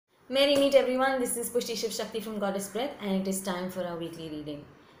Merry meet everyone, this is Pushtiie Shiv Shakti from Goddess Breath and it is time for our weekly reading.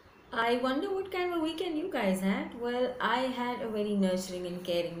 I wonder what kind of a weekend you guys had. Well, I had a very nurturing and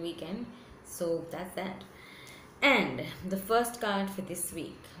caring weekend, so that's that. And the first card for this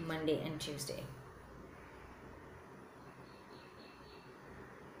week, Monday and Tuesday.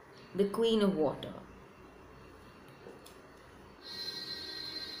 The Queen of Water.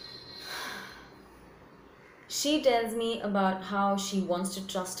 She tells me about how she wants to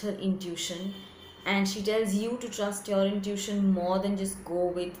trust her intuition, and she tells you to trust your intuition more than just go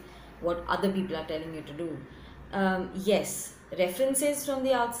with what other people are telling you to do. Yes, references from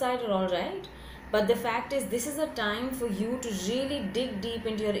the outside are all right, but the fact is, this is a time for you to really dig deep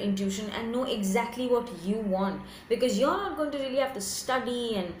into your intuition and know exactly what you want, because you're not going to really have to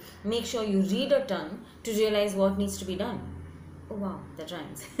study and make sure you read a ton to realize what needs to be done. Oh wow, that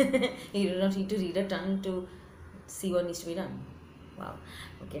rhymes. You do not need to read a ton to see what needs to be done. Wow.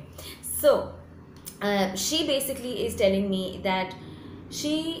 Okay. So, she basically is telling me that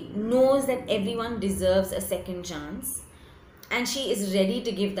she knows that everyone deserves a second chance and she is ready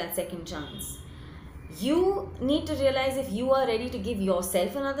to give that second chance. You need to realize if you are ready to give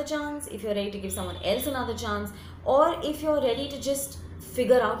yourself another chance, if you're ready to give someone else another chance, or if you're ready to just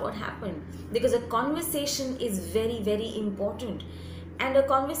figure out what happened. Because a conversation is very, very important. And a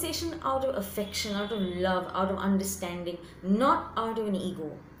conversation out of affection, out of love, out of understanding, not out of an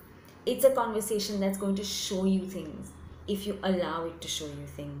ego. It's a conversation that's going to show you things if you allow it to show you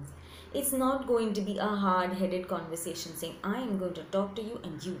things. It's not going to be a hard-headed conversation saying, I am going to talk to you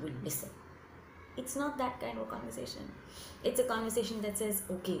and you will listen. It's not that kind of conversation. It's a conversation that says,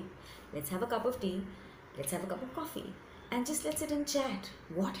 okay, let's have a cup of tea, let's have a cup of coffee, and just let's sit and chat.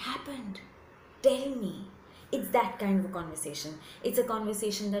 What happened? Tell me. It's that kind of a conversation. It's a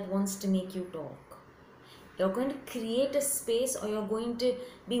conversation that wants to make you talk. You're going to create a space, or you're going to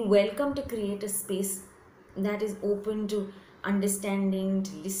be welcome to create a space that is open to understanding,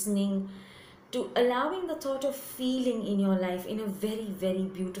 to listening, to allowing the thought of feeling in your life in a very, very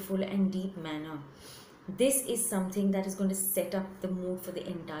beautiful and deep manner. This is something that is going to set up the mood for the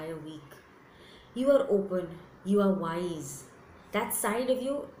entire week. You are open, you are wise. That side of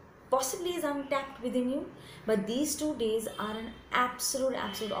you possibly is untapped within you, but these 2 days are an absolute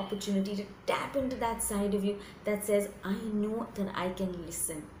opportunity to tap into that side of you that says, I know that I can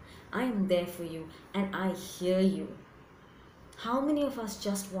listen. I am there for you and I hear you. How many of us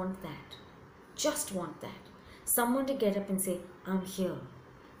just want that? Just want that. Someone to get up and say, I'm here.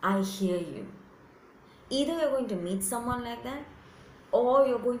 I hear you. Either you're going to meet someone like that, or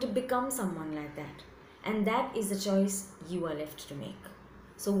you're going to become someone like that. And that is the choice you are left to make.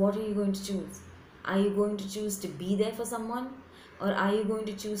 So what are you going to choose? Are you going to choose to be there for someone, or are you going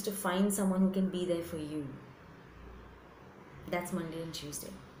to choose to find someone who can be there for you? That's Monday and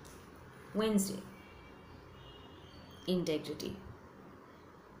Tuesday. Wednesday, integrity.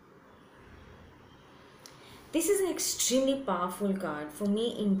 This is an extremely powerful card. For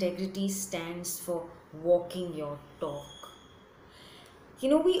me, integrity stands for walking your talk. You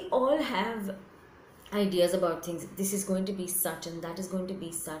know, we all have ideas about things. This is going to be such and that is going to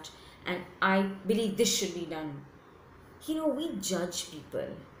be such, and I believe this should be done. You know, we judge people.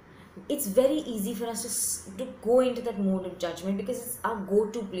 It's very easy for us to go into that mode of judgment because it's our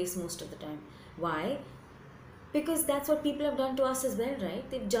go-to place most of the time. Why? Because that's what people have done to us as well, right?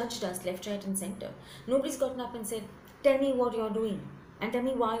 They've judged us left, right and center. Nobody's gotten up and said, tell me what you're doing and tell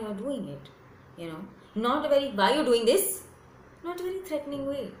me why you're doing it. You know, not a very, why you're doing this? Not a very threatening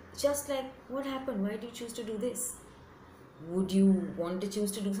way. Just like, what happened? Why do you choose to do this? Would you want to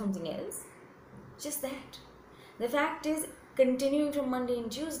choose to do something else? Just that. The fact is, continuing from Monday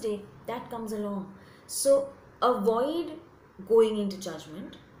and Tuesday, that comes along. So avoid going into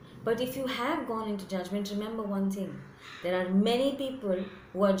judgment. But if you have gone into judgment, remember one thing. There are many people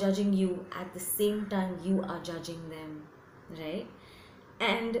who are judging you at the same time you are judging them. Right?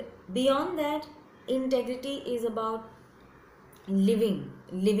 And beyond that, integrity is about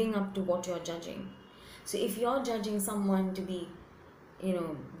living up to what you're judging. So if you're judging someone to be,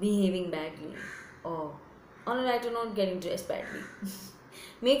 behaving badly, or on a lighter note, getting dressed badly,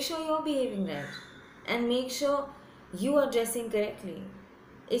 make sure you're behaving right and make sure you are dressing correctly.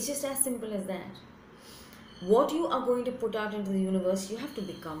 It's just as simple as that. What you are going to put out into the universe, you have to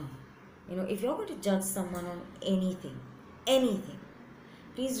become. If you're going to judge someone on anything,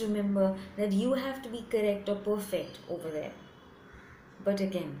 please remember that you have to be correct or perfect over there. But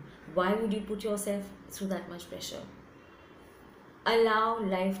again, why would you put yourself through that much pressure? Allow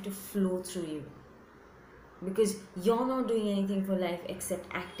life to flow through you. Because you're not doing anything for life except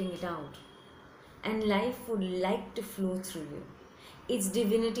acting it out. And life would like to flow through you. It's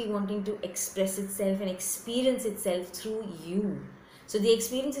divinity wanting to express itself and experience itself through you. So the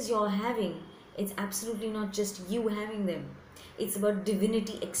experiences you're having, it's absolutely not just you having them. It's about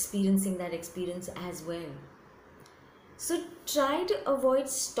divinity experiencing that experience as well. So try to avoid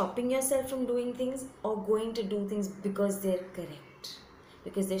stopping yourself from doing things or going to do things because they're correct,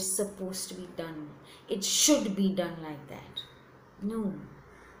 because they're supposed to be done. It should be done like that. No.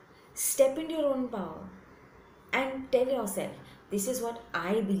 Step into your own power and tell yourself, this is what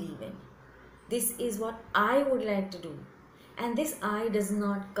I believe in. This is what I would like to do. And this I does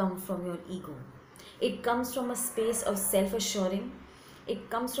not come from your ego. It comes from a space of self-assuring. It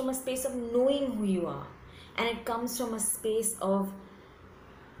comes from a space of knowing who you are. And it comes from a space of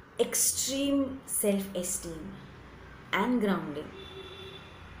extreme self-esteem and grounding.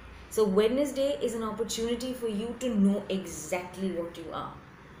 So Wednesday is an opportunity for you to know exactly what you are.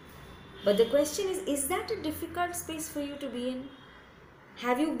 But the question is that a difficult space for you to be in?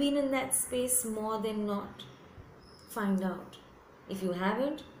 Have you been in that space more than not? Find out. If you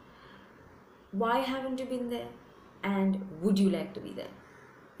haven't, why haven't you been there? And would you like to be there?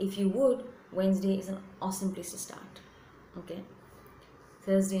 If you would, Wednesday is an awesome place to start. Okay?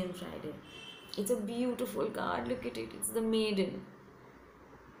 Thursday and Friday. It's a beautiful card. Look at it. It's the maiden.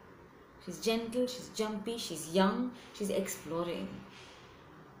 She's gentle, she's jumpy, she's young, she's exploring.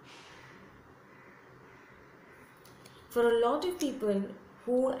 For a lot of people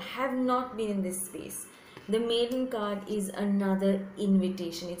who have not been in this space, the maiden card is another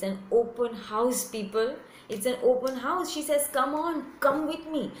invitation. It's an open house, people. It's an open house. She says, come on, come with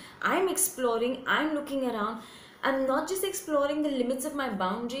me. I'm exploring, I'm looking around. I'm not just exploring the limits of my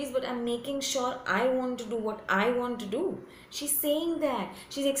boundaries, but I'm making sure I want to do what I want to do. She's saying that.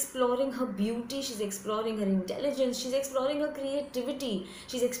 She's exploring her beauty, she's exploring her intelligence, she's exploring her creativity,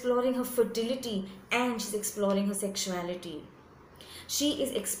 she's exploring her fertility, and she's exploring her sexuality. She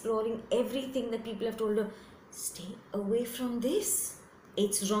is exploring everything that people have told her, stay away from this.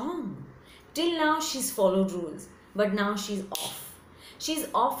 It's wrong. Till now, she's followed rules, but now she's off. She's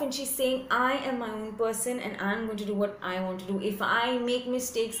off and she's saying, I am my own person and I'm going to do what I want to do. If I make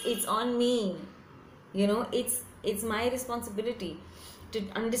mistakes, it's on me. You know, it's my responsibility to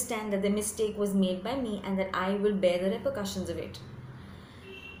understand that the mistake was made by me and that I will bear the repercussions of it.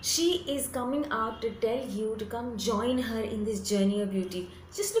 She is coming out to tell you to come join her in this journey of beauty.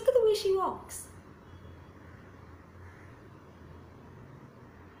 Just look at the way she walks.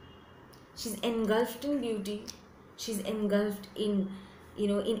 She's engulfed in beauty. She's engulfed in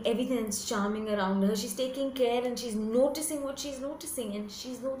in everything that's charming around her. She's taking care and she's noticing what she's noticing, and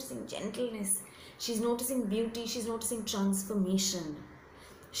she's noticing gentleness. She's noticing beauty. She's noticing transformation.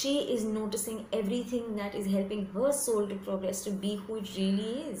 She is noticing everything that is helping her soul to progress to be who it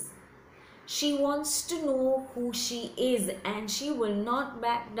really is. She wants to know who she is, and she will not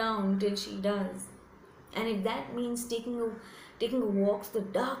back down till she does. And if that means taking a walk through the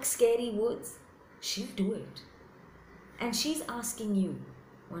dark, scary woods, she'll do it. And she's asking you,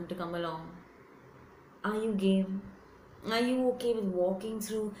 want to come along? Are you game? Are you okay with walking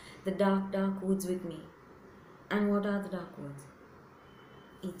through the dark, dark woods with me? And what are the dark woods?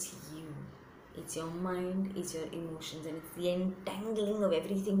 It's you. It's your mind, it's your emotions, and it's the entangling of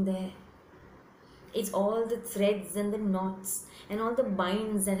everything there. It's all the threads and the knots and all the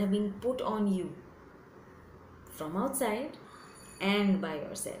binds that have been put on you from outside and by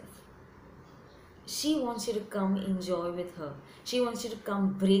yourself. She wants you to come enjoy with her. She wants you to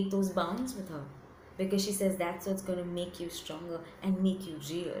come break those bounds with her, because she says that's what's going to make you stronger and make you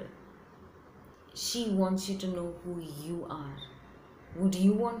real. She wants you to know who you are. Would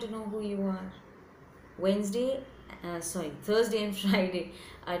you want to know who you are? Thursday and Friday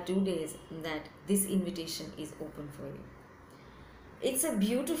are 2 days that this invitation is open for you. It's a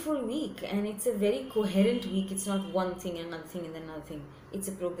beautiful week and it's a very coherent week. It's not one thing, another thing, and another thing. It's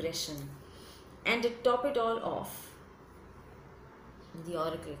a progression. And to top it all off, the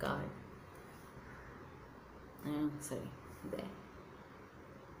Oracle card. There.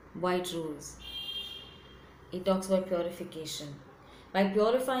 White Rose. It talks about purification. By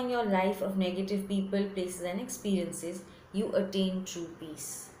purifying your life of negative people, places and experiences, you attain true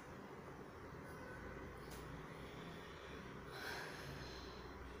peace.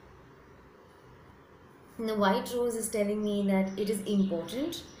 And the White Rose is telling me that it is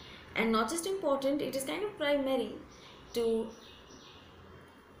important, and not just important, it is kind of primary to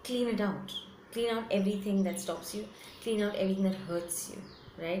clean it out. Clean out everything that stops you, clean out everything that hurts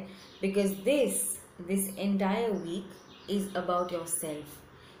you, right? Because this entire week is about yourself.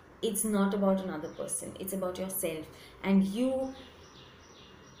 It's not about another person. It's about yourself. And you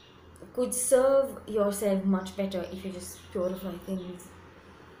could serve yourself much better if you just purify things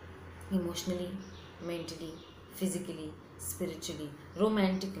emotionally, mentally, physically, spiritually,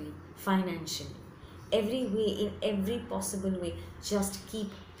 romantically, financially. Every way, in every possible way, just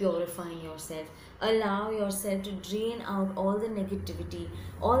keep purifying yourself. Allow yourself to drain out all the negativity,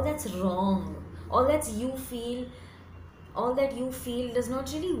 all that's wrong, all that's you feel, all that you feel does not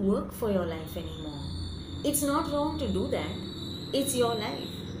really work for your life anymore. It's not wrong to do that. It's your life.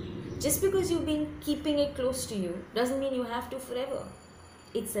 Just because you've been keeping it close to you doesn't mean you have to forever.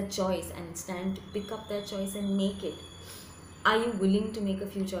 It's a choice, and it's time to pick up that choice and make it. Are you willing to make a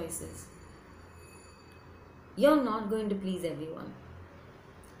few choices? You're not going to please everyone.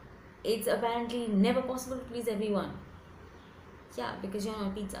 It's apparently never possible to please everyone. Yeah, because you're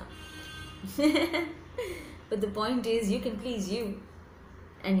not pizza. But the point is, you can please you.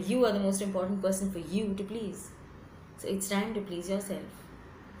 And you are the most important person for you to please. So it's time to please yourself.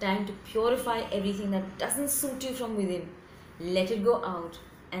 Time to purify everything that doesn't suit you from within. Let it go out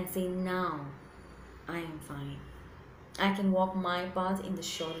and say, now I am fine. I can walk my path in the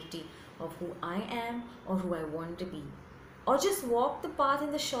surety of who I am or who I want to be. Or just walk the path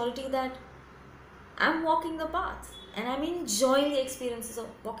in the surety that I'm walking the path and I'm enjoying the experiences of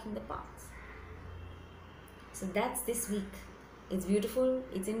walking the path. So that's this week. It's beautiful,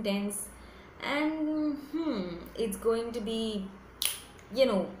 it's intense, and it's going to be,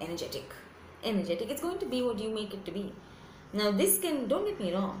 energetic. It's going to be what you make it to be. Now this can, don't get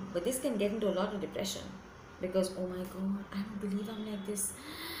me wrong, but this can get into a lot of depression. Because, oh my god, I don't believe I'm like this.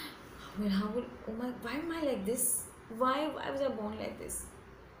 Well, why am I like this? Why was I born like this?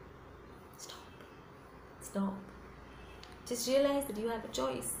 Stop. Just realize that you have a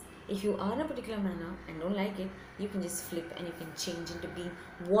choice. If you are in a particular manner and don't like it, you can just flip and you can change into being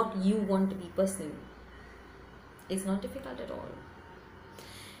what you want to be personally. It's not difficult at all.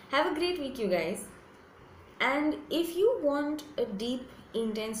 Have a great week, you guys. And if you want a deep,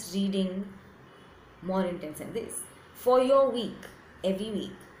 intense reading, more intense than this, for your week, every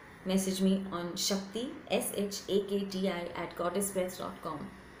week, message me on Shakti, SHAKTI @goddessbreath.com,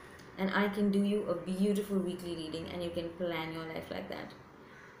 and I can do you a beautiful weekly reading, and you can plan your life like that.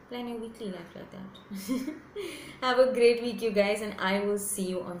 Plan your weekly life like that. Have a great week, you guys, and I will see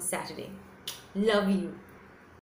you on Saturday. Love you.